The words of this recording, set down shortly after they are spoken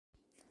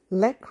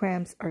Leg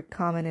cramps are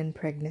common in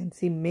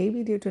pregnancy,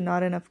 maybe due to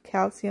not enough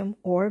calcium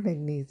or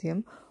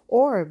magnesium,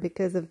 or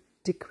because of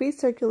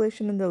decreased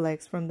circulation in the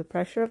legs from the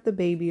pressure of the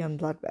baby on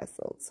blood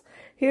vessels.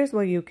 Here's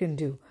what you can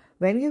do.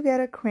 When you get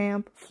a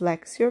cramp,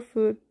 flex your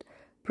foot,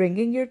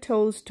 bringing your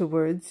toes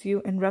towards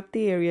you, and rub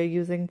the area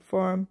using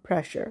firm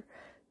pressure.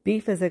 Be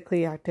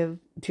physically active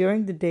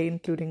during the day,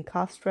 including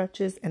calf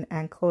stretches and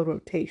ankle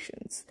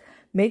rotations.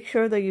 Make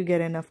sure that you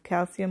get enough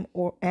calcium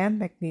and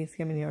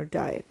magnesium in your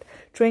diet.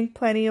 Drink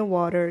plenty of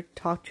water.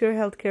 Talk to your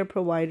healthcare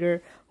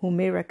provider who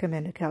may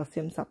recommend a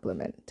calcium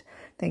supplement.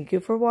 Thank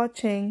you for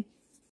watching.